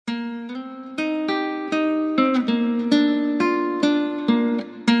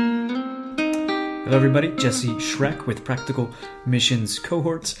Hello everybody, Jesse Schreck with Practical Missions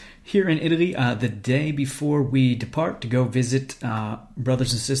Cohorts here in Italy the day before we depart to go visit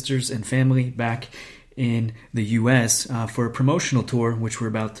brothers and sisters and family back in the U.S. For a promotional tour, which we're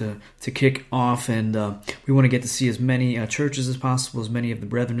about to kick off, and we want to get to see as many churches as possible, as many of the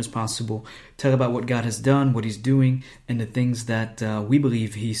brethren as possible, tell about what God has done, what He's doing, and the things that we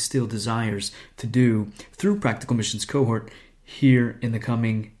believe He still desires to do through Practical Missions Cohort here in the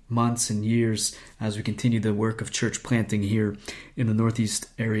coming months and years as we continue the work of church planting here in the northeast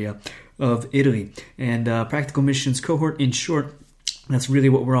area of Italy. And Practical Missions Cohort, in short, that's really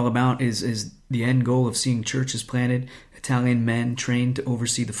what we're all about, is the end goal of seeing churches planted, Italian men trained to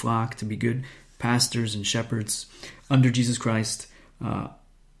oversee the flock, to be good pastors and shepherds under Jesus Christ,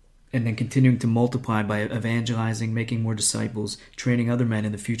 and then continuing to multiply by evangelizing, making more disciples, training other men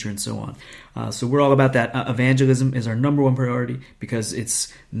in the future, and so on. So we're all about that. Evangelism is our number one priority because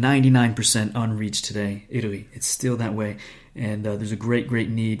it's 99% unreached today, Italy. It's still that way. And there's a great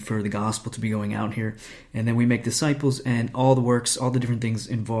need for the gospel to be going out here. And then we make disciples and all the works, all the different things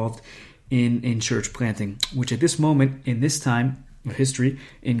involved in church planting, which at this moment, in this time of history,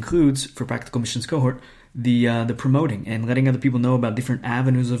 includes, for Practical Missions Cohort, the promoting and letting other people know about different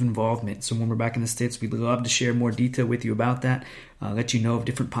avenues of involvement. So when we're back in the States, we'd love to share more detail with you about that, let you know of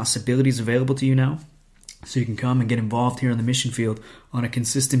different possibilities available to you now. So you can come and get involved here on the mission field on a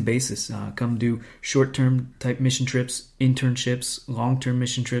consistent basis. Come do short-term type mission trips, internships, long-term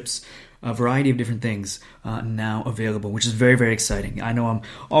mission trips, a variety of different things now available, which is very, very exciting. I know I'm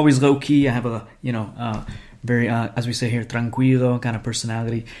always low-key. I have a, very, as we say here, tranquilo kind of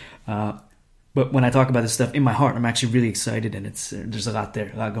personality. But when I talk about this stuff in my heart, I'm actually really excited, and there's a lot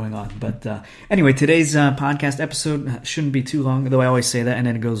there, a lot going on. But anyway, today's podcast episode shouldn't be too long, though I always say that, and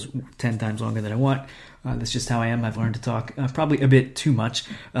then it goes 10 times longer than I want. That's just how I am. I've learned to talk probably a bit too much.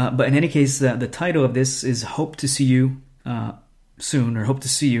 But in any case, the title of this is Hope to See You Soon, or Hope to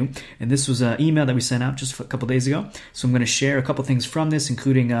See You. And this was an email that we sent out just a couple days ago. So I'm going to share a couple things from this,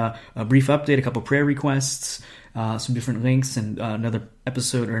 including a brief update, a couple prayer requests, some different links, and another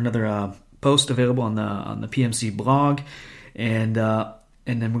episode or another post available on the PMC blog. And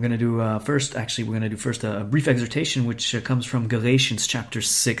then we're going to do first a brief exhortation, which comes from Galatians chapter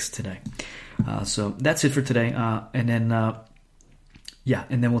 6 today. So that's it for today. And then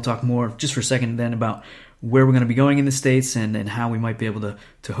we'll talk more just for a second then about where we're going to be going in the States and how we might be able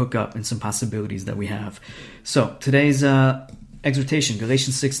to hook up and some possibilities that we have. So today's exhortation,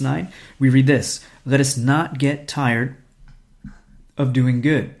 Galatians 6:9, we read this: "Let us not get tired of doing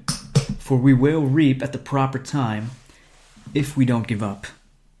good, for we will reap at the proper time if we don't give up."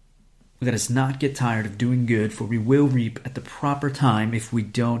 Let us not get tired of doing good, for we will reap at the proper time if we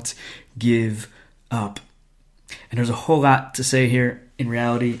don't give up. And there's a whole lot to say here. In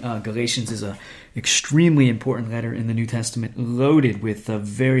reality, Galatians is an extremely important letter in the New Testament, loaded with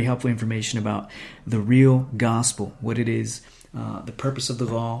very helpful information about the real gospel, what it is, the purpose of the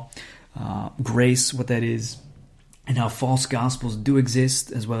law, grace, what that is, and how false gospels do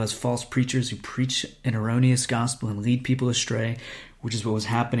exist, as well as false preachers who preach an erroneous gospel and lead people astray, which is what was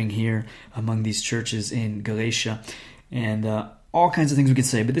happening here among these churches in Galatia. And all kinds of things we could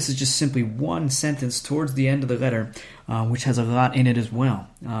say, but this is just simply one sentence towards the end of the letter, which has a lot in it as well.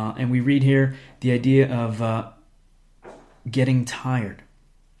 And we read here the idea of getting tired,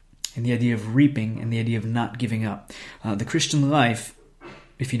 and the idea of reaping, and the idea of not giving up. The Christian life,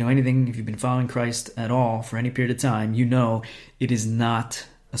 if you know anything, if you've been following Christ at all for any period of time, you know it is not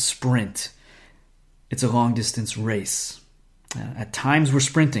a sprint. It's a long-distance race. At times we're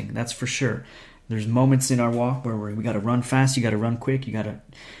sprinting, that's for sure. There's moments in our walk where we got to run fast, you got to run quick, you got to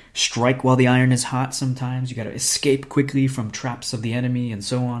strike while the iron is hot sometimes, you got to escape quickly from traps of the enemy and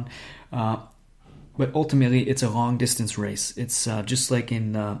so on. But ultimately, it's a long-distance race. It's just like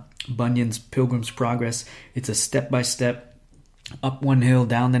in Bunyan's Pilgrim's Progress. It's a step-by-step, up one hill,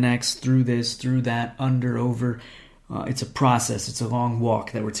 down the next, through this, through that, under, over. It's a process. It's a long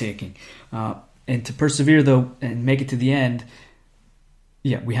walk that we're taking. And to persevere, though, and make it to the end,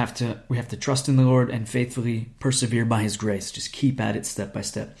 we have to trust in the Lord and faithfully persevere by His grace. Just keep at it step by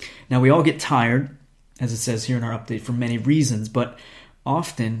step. Now, we all get tired, as it says here in our update, for many reasons, but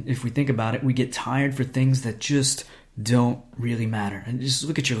often, if we think about it, we get tired for things that just don't really matter. And just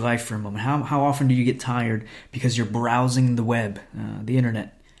look at your life for a moment. How often do you get tired because you're browsing the web, the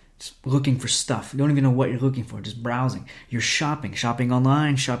internet, just looking for stuff? You don't even know what you're looking for, just browsing. You're shopping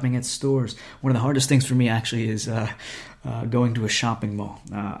online, shopping at stores. One of the hardest things for me actually is going to a shopping mall.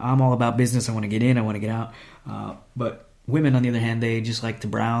 I'm all about business. I want to get in, I want to get out. But women, on the other hand, they just like to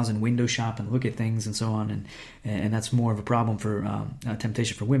browse and window shop and look at things and so on. And that's more of a problem for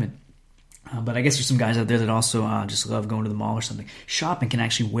temptation for women. But I guess there's some guys out there that also just love going to the mall or something. Shopping can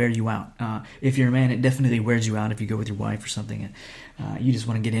actually wear you out. If you're a man, it definitely wears you out if you go with your wife or something, and you just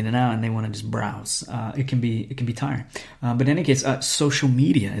want to get in and out, and they want to just browse. It can be tiring. But in any case, social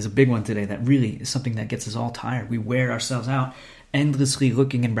media is a big one today. That really is something that gets us all tired. We wear ourselves out endlessly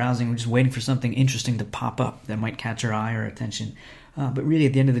looking and browsing. We're just waiting for something interesting to pop up that might catch our eye or attention. But really,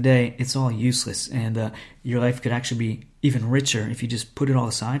 at the end of the day, it's all useless, and your life could actually be even richer if you just put it all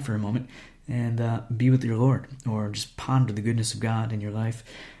aside for a moment and be with your Lord, or just ponder the goodness of God in your life,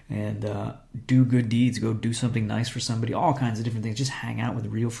 and do good deeds. Go do something nice for somebody, all kinds of different things. Just hang out with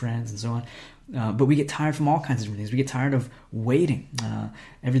real friends and so on. But we get tired from all kinds of different things. We get tired of waiting.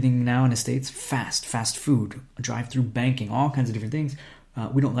 Everything now in the States, fast food, drive-through banking, all kinds of different things.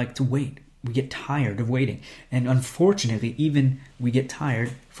 We don't like to wait. We get tired of waiting. And unfortunately, even we get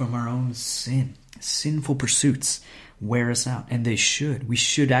tired from our own sin. Sinful pursuits wear us out, and they should. We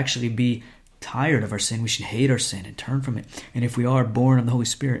should actually be tired of our sin. We should hate our sin and turn from it. And if we are born of the Holy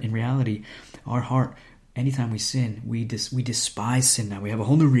Spirit, in reality, our heart, anytime we sin, we despise sin now. We have a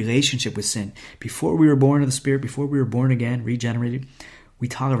whole new relationship with sin. Before we were born of the Spirit, before we were born again, regenerated, we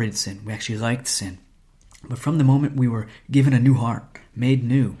tolerated sin. We actually liked sin. But from the moment we were given a new heart, made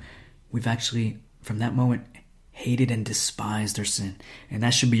new, we've actually, from that moment, hated and despised our sin. And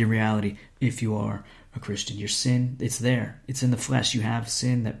that should be your reality if you are a Christian. Your sin, it's there. It's in the flesh. You have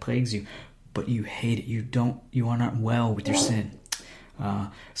sin that plagues you, but you hate it. You are not well with your sin.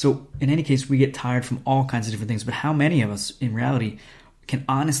 So in any case, we get tired from all kinds of different things. But how many of us, in reality, can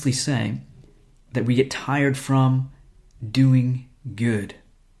honestly say that we get tired from doing good?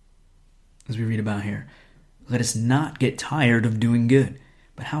 As we read about here, let us not get tired of doing good.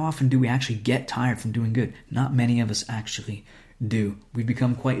 But how often do we actually get tired from doing good? Not many of us actually do. We've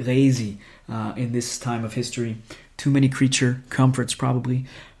become quite lazy in this time of history. Too many creature comforts, probably.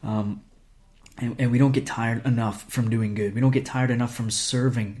 And we don't get tired enough from doing good. We don't get tired enough from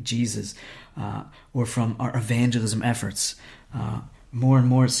serving Jesus or from our evangelism efforts. More and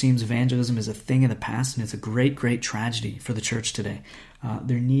more, it seems evangelism is a thing of the past, and it's a great, great tragedy for the church today.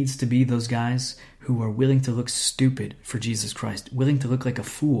 There needs to be those guys who are willing to look stupid for Jesus Christ, willing to look like a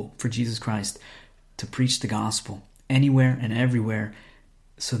fool for Jesus Christ, to preach the gospel anywhere and everywhere,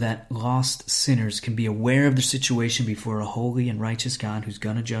 so that lost sinners can be aware of their situation before a holy and righteous God who's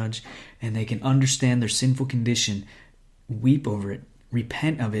going to judge, and they can understand their sinful condition, weep over it,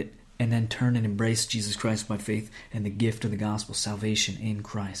 repent of it, and then turn and embrace Jesus Christ by faith and the gift of the gospel, salvation in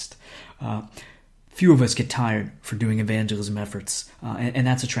Christ. Few of us get tired for doing evangelism efforts, and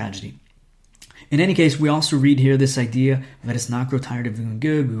that's a tragedy. In any case, we also read here this idea, let us not grow tired of doing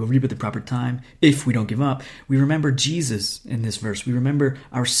good. We will reap at the proper time if we don't give up. We remember Jesus in this verse. We remember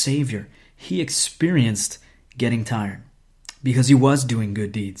our Savior. He experienced getting tired because he was doing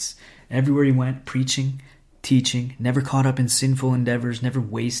good deeds. Everywhere he went, preaching, teaching, never caught up in sinful endeavors, never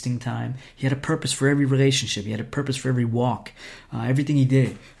wasting time. He had a purpose for every relationship. He had a purpose for every walk. Everything he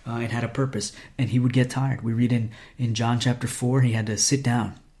did, it had a purpose, and he would get tired. We read in John chapter 4, he had to sit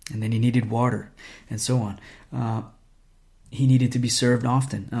down, and then he needed water, and so on. He needed to be served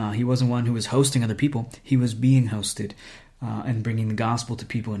often. He wasn't one who was hosting other people. He was being hosted and bringing the gospel to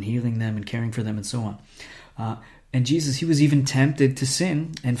people and healing them and caring for them and so on. And Jesus, he was even tempted to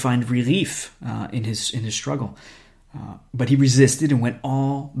sin and find relief in his struggle. But he resisted and went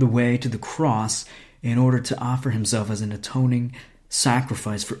all the way to the cross in order to offer himself as an atoning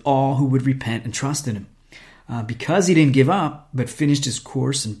sacrifice for all who would repent and trust in him. Because he didn't give up, but finished his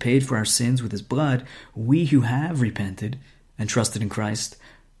course and paid for our sins with his blood, we who have repented and trusted in Christ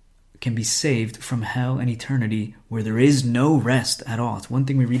can be saved from hell and eternity, where there is no rest at all. It's one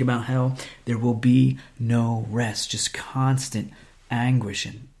thing we read about hell. There will be no rest, just constant anguish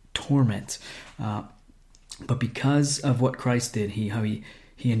and torment. But because of what Christ did, how he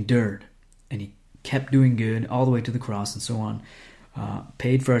endured, and he kept doing good all the way to the cross and so on,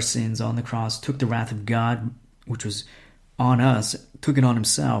 paid for our sins on the cross, took the wrath of God, which was on us, took it on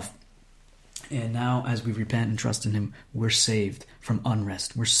himself. And now, as we repent and trust in him, we're saved from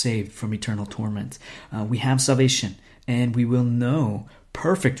unrest. We're saved from eternal torment. We have salvation, and we will know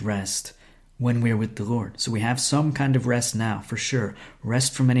perfect rest when we're with the Lord. So we have some kind of rest now, for sure.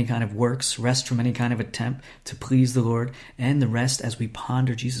 Rest from any kind of works, rest from any kind of attempt to please the Lord, and the rest as we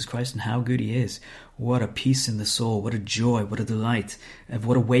ponder Jesus Christ and how good he is. What a peace in the soul, what a joy, what a delight, of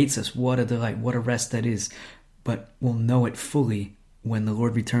what awaits us, what a delight, what a rest that is. But we'll know it fully when the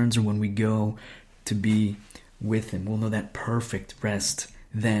Lord returns or when we go to be with him. We'll know that perfect rest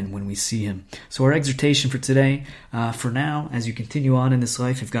then when we see him. So our exhortation for today, for now, as you continue on in this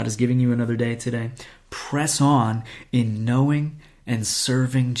life, if God is giving you another day today, press on in knowing and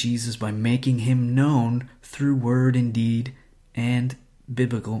serving Jesus by making him known through word and deed and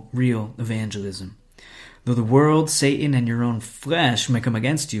biblical, real evangelism. Though the world, Satan, and your own flesh may come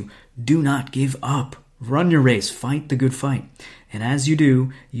against you, do not give up. Run your race, fight the good fight. And as you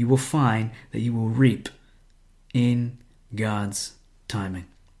do, you will find that you will reap in God's timing.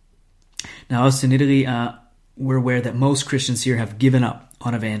 Now, us in Italy, we're aware that most Christians here have given up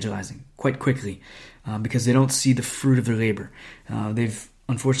on evangelizing quite quickly because they don't see the fruit of their labor. They've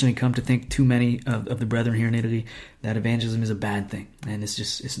unfortunately come to think, too many of the brethren here in Italy, that evangelism is a bad thing. And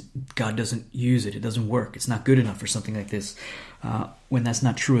God doesn't use it. It doesn't work. It's not good enough for something like this. When that's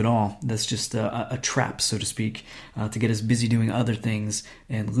not true at all. That's just a trap, so to speak, to get us busy doing other things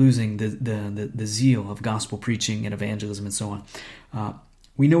and losing the zeal of gospel preaching and evangelism and so on.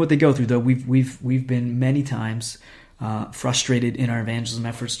 We know what they go through, though. We've been many times frustrated in our evangelism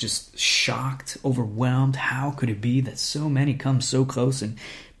efforts, just shocked, overwhelmed. How could it be that so many come so close and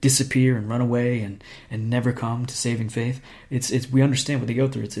disappear and run away and never come to saving faith? We understand what they go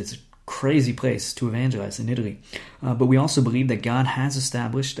through. It's a crazy place to evangelize in Italy. But we also believe that God has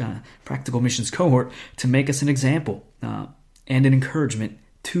established a practical missions cohort to make us an example and an encouragement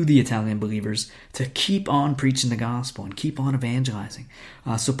to the Italian believers to keep on preaching the gospel and keep on evangelizing.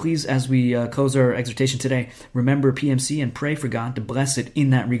 So please, as we close our exhortation today, remember PMC and pray for God to bless it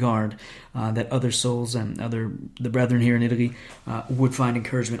in that regard, that other souls and the brethren here in Italy would find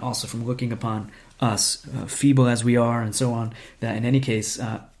encouragement also from looking upon us, feeble as we are and so on, that in any case,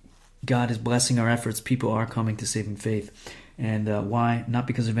 God is blessing our efforts. People are coming to saving faith. And why? Not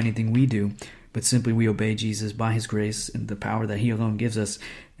because of anything we do, but simply we obey Jesus by his grace and the power that he alone gives us,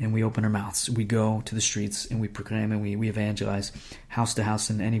 and we open our mouths. We go to the streets and we proclaim and we evangelize house to house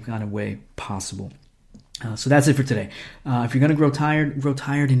in any kind of way possible. So that's it for today. If you're going to grow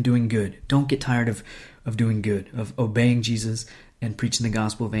tired in doing good. Don't get tired of doing good, of obeying Jesus and preaching the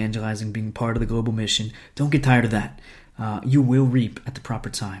gospel, evangelizing, being part of the global mission. Don't get tired of that. You will reap at the proper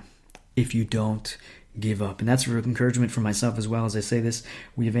time if you don't give up. And that's a encouragement for myself as well. As I say this,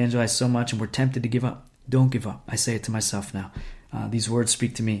 we evangelize so much and we're tempted to give up. Don't give up. I say it to myself now. These words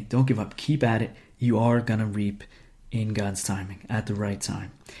speak to me. Don't give up. Keep at it. You are going to reap in God's timing at the right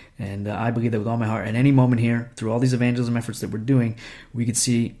time. And I believe that with all my heart, at any moment here, through all these evangelism efforts that we're doing, we could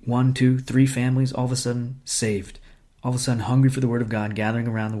see 1, 2, 3 families all of a sudden saved. All of a sudden hungry for the word of God, gathering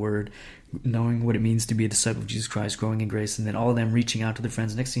around the word, knowing what it means to be a disciple of Jesus Christ, growing in grace, and then all of them reaching out to their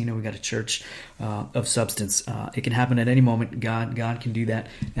friends. Next thing you know, we got a church of substance. It can happen at any moment. God can do that,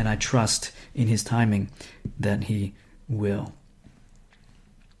 and I trust in his timing that he will.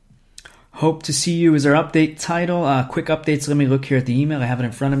 Hope to see you is our update title. Quick updates. Let me look here at the email. I have it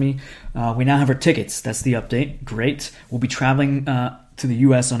in front of me. We now have our tickets. That's the update. Great. We'll be traveling to the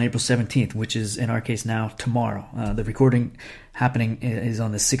U.S. on April 17th, which is, in our case now, tomorrow. The recording happening is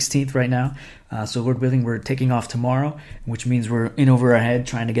on the 16th right now. So Lord willing, we're taking off tomorrow, which means we're in over our head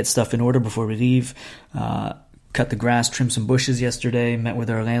trying to get stuff in order before we leave. Cut the grass, trim some bushes yesterday, met with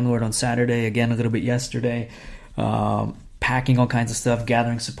our landlord on Saturday, again a little bit yesterday. Packing all kinds of stuff,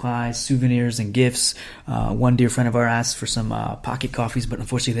 gathering supplies, souvenirs, and gifts. One dear friend of ours asked for some pocket coffees, but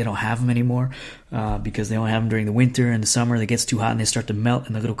unfortunately they don't have them anymore because they only have them during the winter and the summer. It gets too hot and they start to melt,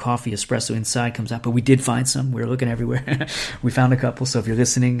 and the little coffee espresso inside comes out. But we did find some. We were looking everywhere. We found a couple, so if you're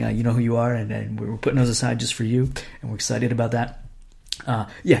listening, you know who you are, and we're putting those aside just for you, and we're excited about that.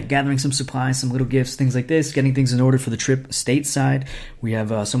 Gathering some supplies, some little gifts, things like this, getting things in order for the trip stateside. We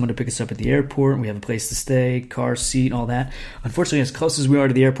have someone to pick us up at the airport. We have a place to stay, car, seat, all that. Unfortunately, as close as we are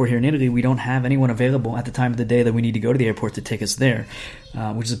to the airport here in Italy, we don't have anyone available at the time of the day that we need to go to the airport to take us there,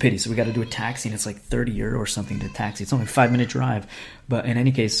 which is a pity. So we got to do a taxi, and it's like €30 or something to taxi. It's only a 5-minute drive. But in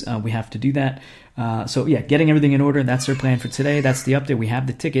any case, we have to do that. Getting everything in order. That's our plan for today. That's the update. We have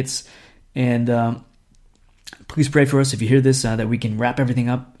the tickets. And please pray for us if you hear this, that we can wrap everything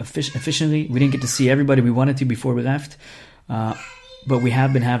up efficiently. We didn't get to see everybody we wanted to before we left, but we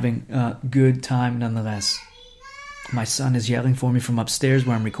have been having a good time nonetheless. My son is yelling for me from upstairs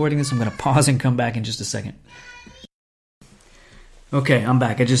where I'm recording this. I'm going to pause and come back in just a second. Okay, I'm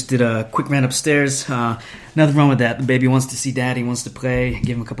back. I just did a quick run upstairs. Nothing wrong with that. The baby wants to see daddy, wants to play.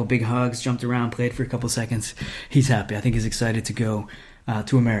 Give him a couple big hugs, jumped around, played for a couple seconds. He's happy. I think he's excited to go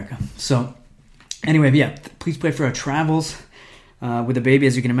to America. So anyway, please pray for our travels with a baby.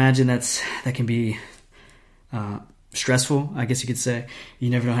 As you can imagine, that can be stressful, I guess you could say. You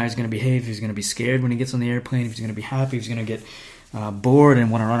never know how he's going to behave. If he's going to be scared when he gets on the airplane, if he's going to be happy, if he's going to get bored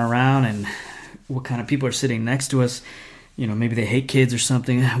and want to run around, and what kind of people are sitting next to us. You know, maybe they hate kids or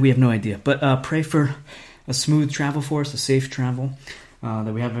something. We have no idea. But pray for a smooth travel for us, a safe travel.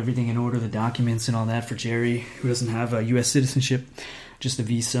 that we have everything in order, the documents and all that for Jerry, who doesn't have a U.S. citizenship, just a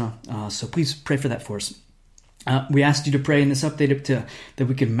visa. So please pray for that for us. We asked you to pray in this update that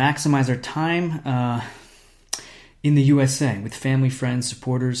we could maximize our time in the USA with family, friends,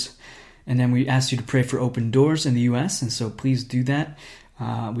 supporters. And then we asked you to pray for open doors in the U.S., and so please do that.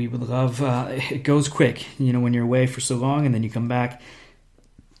 We would love, it goes quick, when you're away for so long and then you come back.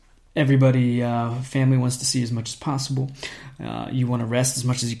 Everybody, family wants to see as much as possible. You want to rest as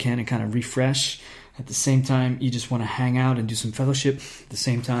much as you can and kind of refresh. At the same time, you just want to hang out and do some fellowship. At the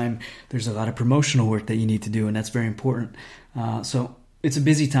same time, there's a lot of promotional work that you need to do, and that's very important. So it's a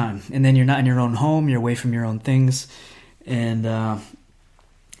busy time. And then you're not in your own home. You're away from your own things. And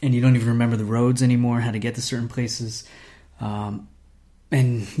you don't even remember the roads anymore, how to get to certain places.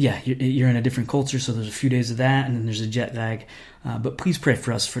 And yeah, you're in a different culture, so there's a few days of that, and then there's a jet lag. But please pray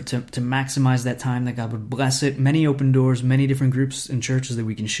for us to maximize that time, that God would bless it. Many open doors, many different groups and churches that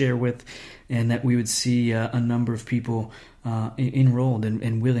we can share with, and that we would see a number of people enrolled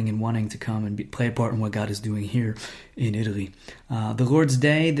and willing and wanting to come and play a part in what God is doing here in Italy. This Lord's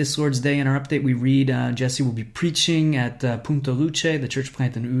Day, in our update, we read Jesse will be preaching at Punto Luce, the church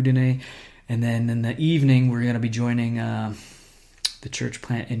plant in Udine, and then in the evening we're going to be joining the church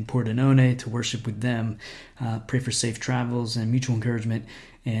plant in Pordenone to worship with them. Pray for safe travels and mutual encouragement.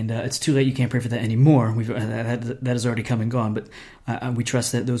 And it's too late, you can't pray for that anymore. That has already come and gone, but we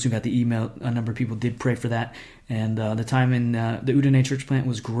trust that those who got the email, a number of people did pray for that. And the time in the Udine church plant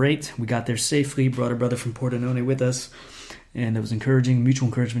was great. We got there safely, brought a brother from Pordenone with us, and it was encouraging. Mutual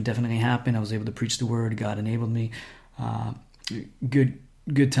encouragement definitely happened. I was able to preach the word. God enabled me.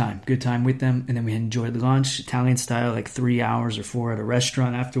 Good time with them. And then we enjoyed lunch, Italian style, like 3 hours or 4 at a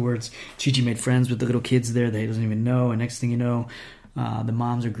restaurant afterwards. Chichi made friends with the little kids there that he doesn't even know, and next thing you know, the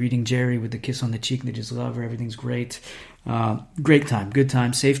moms are greeting Jerry with the kiss on the cheek. They just love her. Everything's great. Great time, good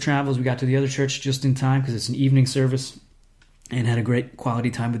time. Safe travels. We got to the other church just in time because it's an evening service, and had a great quality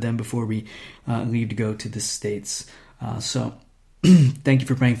time with them before we leave to go to the States. So thank you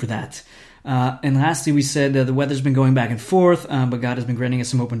for praying for that. And lastly, we said the weather's been going back and forth, but God has been granting us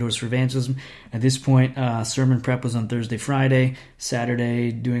some open doors for evangelism. At this point, sermon prep was on Thursday, Friday,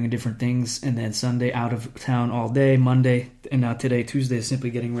 Saturday doing different things, and then Sunday out of town all day, Monday, and now today, Tuesday, is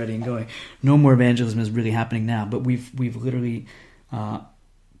simply getting ready and going. No more evangelism is really happening now, but we've literally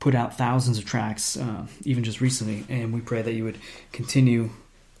put out thousands of tracts, even just recently, and we pray that you would continue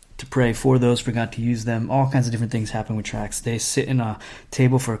to pray for those, for God to use them. All kinds of different things happen with tracts. They sit in a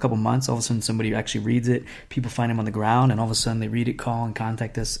table for a couple months. All of a sudden, somebody actually reads it. People find them on the ground, and all of a sudden, they read it, call, and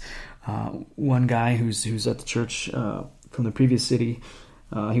contact us. One guy who's at the church from the previous city,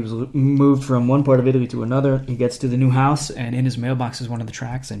 he was moved from one part of Italy to another. He gets to the new house, and in his mailbox is one of the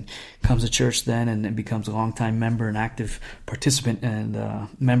tracts, and comes to church then, and becomes a longtime member, an active participant, and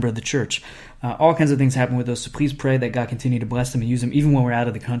member of the church. All kinds of things happen with those, so please pray that God continue to bless them and use them even when we're out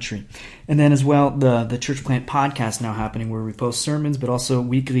of the country. And then as well, the Church Plant podcast now happening, where we post sermons, but also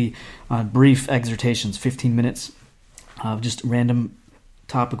weekly brief exhortations, 15 minutes of just random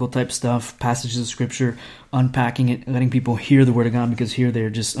topical type stuff, passages of scripture, unpacking it, letting people hear the word of God, because here they're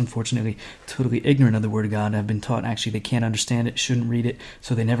just unfortunately totally ignorant of the word of God. I've been taught actually they can't understand it, shouldn't read it,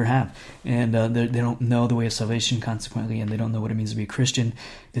 so they never have. And they don't know the way of salvation, consequently, and they don't know what it means to be a Christian.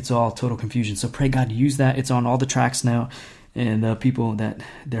 It's all total confusion. So pray God to use that. It's on all the tracks now, and people that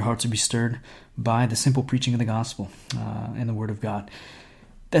their hearts will be stirred by the simple preaching of the gospel and the word of God.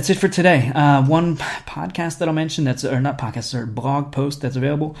 That's it for today. One podcast that I'll mention blog post that's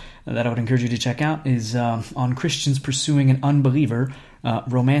available that I would encourage you to check out is on Christians pursuing an unbeliever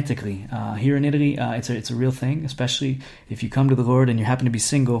romantically. Here in Italy, it's a real thing, especially if you come to the Lord and you happen to be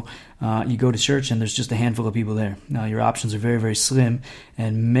single. You go to church and there's just a handful of people there. Now, your options are very, very slim,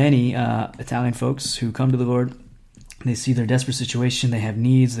 and many Italian folks who come to the Lord, they see their desperate situation, they have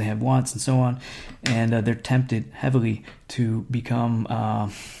needs, they have wants, and so on, and they're tempted heavily to become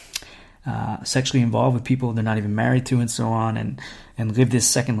sexually involved with people they're not even married to, and so on, and live this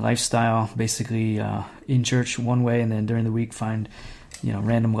second lifestyle, basically in church one way, and then during the week find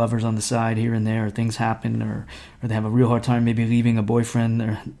random lovers on the side here and there, or things happen, or they have a real hard time maybe leaving a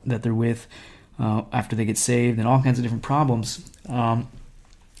boyfriend that they're with after they get saved, and all kinds of different problems.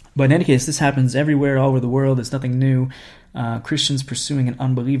 But in any case, this happens everywhere, all over the world. It's nothing new. Christians pursuing an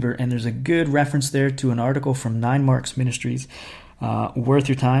unbeliever. And there's a good reference there to an article from 9 Marks Ministries. Worth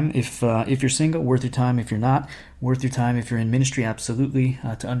your time if you're single, worth your time if you're not, worth your time if you're in ministry, absolutely,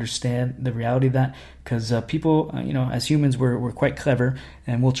 to understand the reality of that. Because people, as humans, we're quite clever,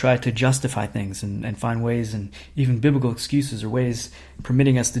 and we'll try to justify things and find ways, and even biblical excuses or ways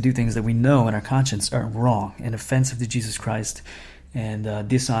permitting us to do things that we know in our conscience are wrong and offensive to Jesus Christ.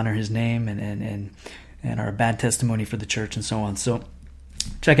 dishonor his name and are a bad testimony for the church and so on. So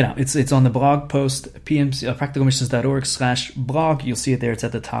check it out. It's on the blog post, practicalmissions.org/blog. You'll see it there. It's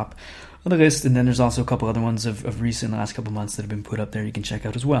at the top of the list, and then there's also a couple other ones of recent last couple months that have been put up there you can check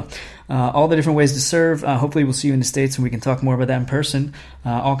out as well. All the different ways to serve. Hopefully we'll see you in the States and we can talk more about that in person.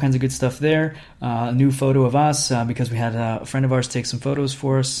 All kinds of good stuff there. A new photo of us because we had a friend of ours take some photos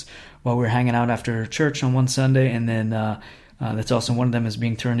for us while we were hanging out after church on one Sunday, and then that's also one of them is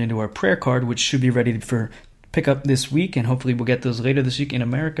being turned into our prayer card, which should be ready for pick up this week, and hopefully we'll get those later this week in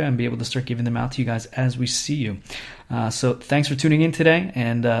America and be able to start giving them out to you guys as we see you. So thanks for tuning in today,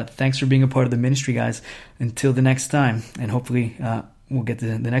 and thanks for being a part of the ministry, guys. Until the next time, and hopefully we'll get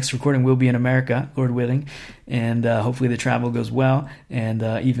the next recording will be in America, Lord willing, and hopefully the travel goes well, and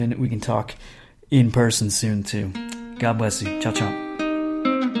even we can talk in person soon too. God bless you. Ciao, ciao.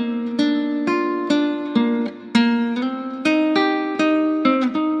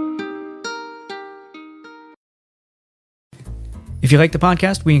 If you like the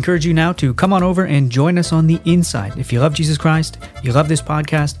podcast, we encourage you now to come on over and join us on the inside. If you love Jesus Christ, you love this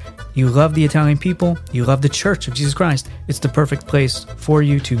podcast, you love the Italian people, you love the Church of Jesus Christ, it's the perfect place for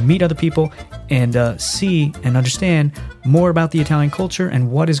you to meet other people and see and understand more about the Italian culture and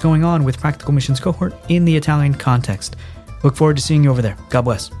what is going on with Practical Missions Cohort in the Italian context. Look forward to seeing you over there. God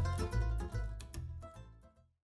bless.